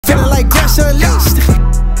like Gresh and Hi-Lite.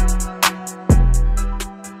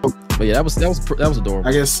 But yeah, that was adorable.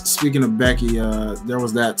 I guess speaking of Becky, there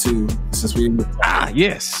was that too. Since we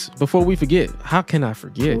yes. Before we forget, how can I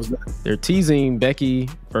forget? They're teasing Becky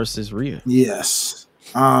versus Rhea. Yes.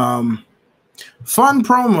 Fun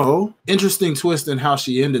promo. Interesting twist in how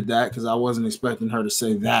she ended that, because I wasn't expecting her to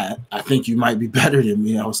say that. I think you might be better than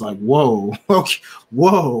me. I was like, whoa, okay,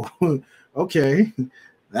 whoa, okay,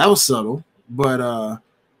 that was subtle, but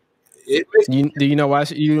do you know why?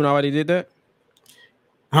 You know why they did that?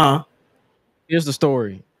 Huh? Here's the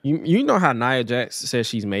story. You know how Nia Jax says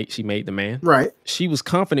she made the man? Right. She was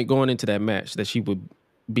confident going into that match that she would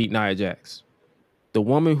beat Nia Jax. The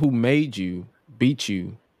woman who made you beat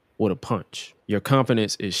you with a punch. Your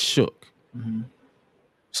confidence is shook. Mm-hmm.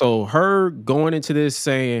 So her going into this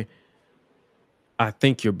saying, I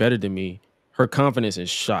think you're better than me, her confidence is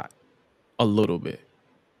shot a little bit.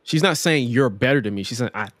 She's not saying you're better than me. She's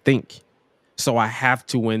saying, I think. So I have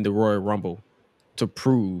to win the Royal Rumble to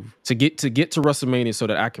get to WrestleMania so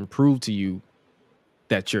that I can prove to you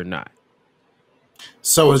that you're not.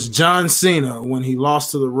 So it's John Cena when he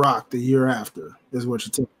lost to The Rock the year after, is what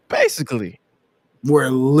you're telling me. Basically.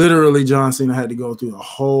 Where literally John Cena had to go through the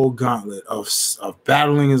whole gauntlet of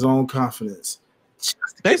battling his own confidence just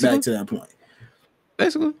to get back to that point.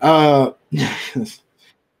 Basically. Are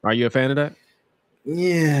you a fan of that?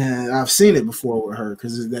 Yeah, I've seen it before with her,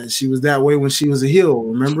 because she was that way when she was a heel,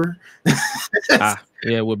 remember?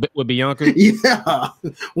 Yeah, with Bianca. Yeah,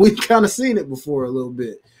 we've kind of seen it before a little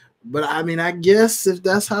bit. But I mean, I guess if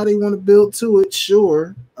that's how they want to build to it,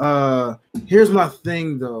 sure. Here's my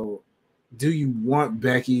thing, though. Do you want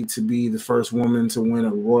Becky to be the first woman to win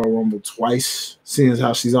a Royal Rumble twice, seeing as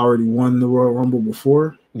how she's already won the Royal Rumble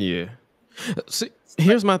before? Yeah. See,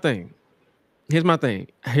 here's my thing.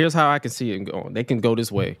 Here's how I can see it going. They can go this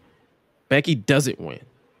way. Becky doesn't win.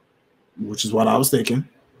 Which is what I was thinking.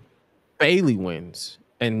 Bayley wins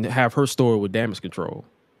and have her story with Damage Control,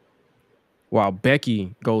 while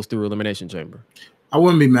Becky goes through Elimination Chamber. I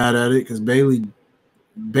wouldn't be mad at it, because Bayley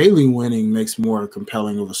winning makes more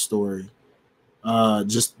compelling of a story.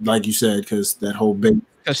 Just like you said, because that whole Bayley.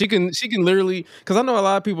 Because she can literally, because I know a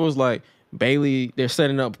lot of people was like, Bayley, they're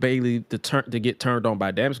setting up Bayley to get turned on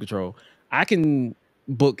by Damage Control. I can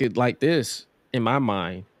book it like this in my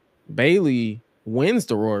mind. Bayley wins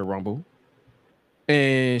the Royal Rumble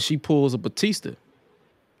and she pulls a Batista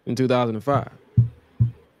in 2005.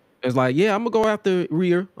 It's like, yeah, I'm going to go after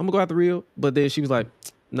Rhea. But then she was like,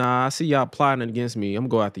 nah, I see y'all plotting against me. I'm going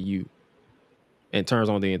to go after you. And turns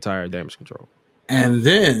on the entire Damage Control. And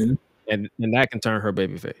then... And that can turn her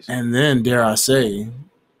babyface. And then, dare I say,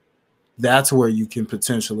 that's where you can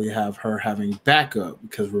potentially have her having backup.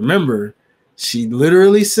 Because remember, she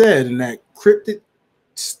literally said in that cryptic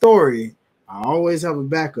story, I always have a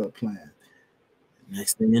backup plan.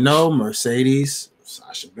 Next thing you know, Mercedes,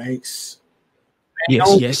 Sasha Banks.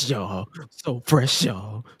 Yes, y'all. So fresh,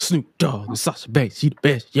 y'all. Snoop Dogg and Sasha Banks, she the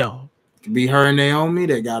best, y'all. It could be her and Naomi.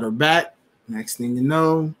 They got her back. Next thing you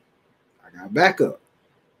know, I got backup.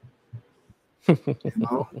 You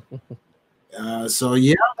know? So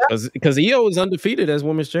yeah, because Io is undefeated as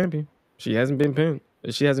women's champion. She hasn't been pinned.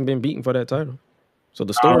 She hasn't been beaten for that title. So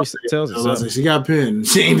the story tells us she got pinned.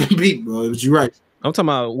 She ain't been beat, bro. But you're right. I'm talking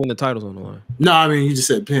about when the title's on the line. No, I mean you just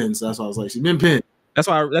said pinned. So that's why I was like, she's been pinned. That's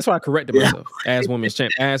why I corrected myself as women's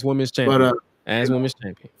champ, as women's champion, but, as women's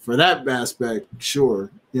champion. For that aspect, sure,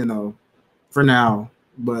 you know, for now.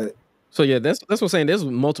 But so yeah, that's what I'm saying. There's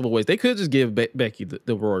multiple ways they could just give Becky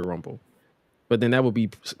the Royal Rumble. But then that would be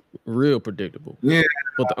real predictable. Yeah.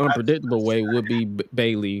 But the unpredictable way would be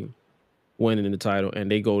Bayley winning the title, and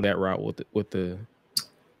they go that route with the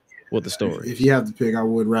story. If you have to pick, I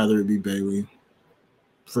would rather it be Bayley.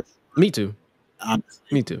 Me too. Honestly.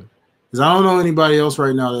 Me too. Because I don't know anybody else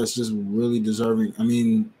right now that's just really deserving. I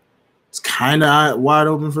mean, it's kind of wide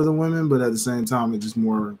open for the women, but at the same time, it just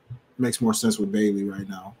makes more sense with Bayley right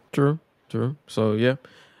now. True. So yeah.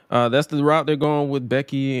 That's the route they're going with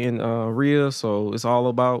Becky and Rhea. So it's all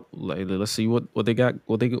about let's see what they got,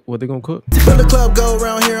 what they gonna cook. When the club go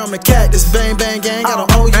around here, I'm the cactus, bang bang gang. I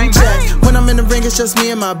don't owe you jack. When I'm in the ring, it's just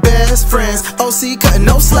me and my best friends. OC cutting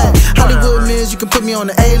no slack. Hollywood Miz, you can put me on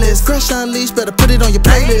the A-list. Gresh Unleashed, better put it on your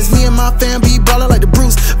playlist. Me and my fam be ballin' like the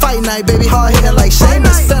Bruce. Fight night, baby, hard hitting like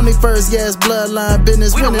Sheamus. Family first, yes, bloodline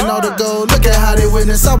business. Winning all the gold. Look at how they witness.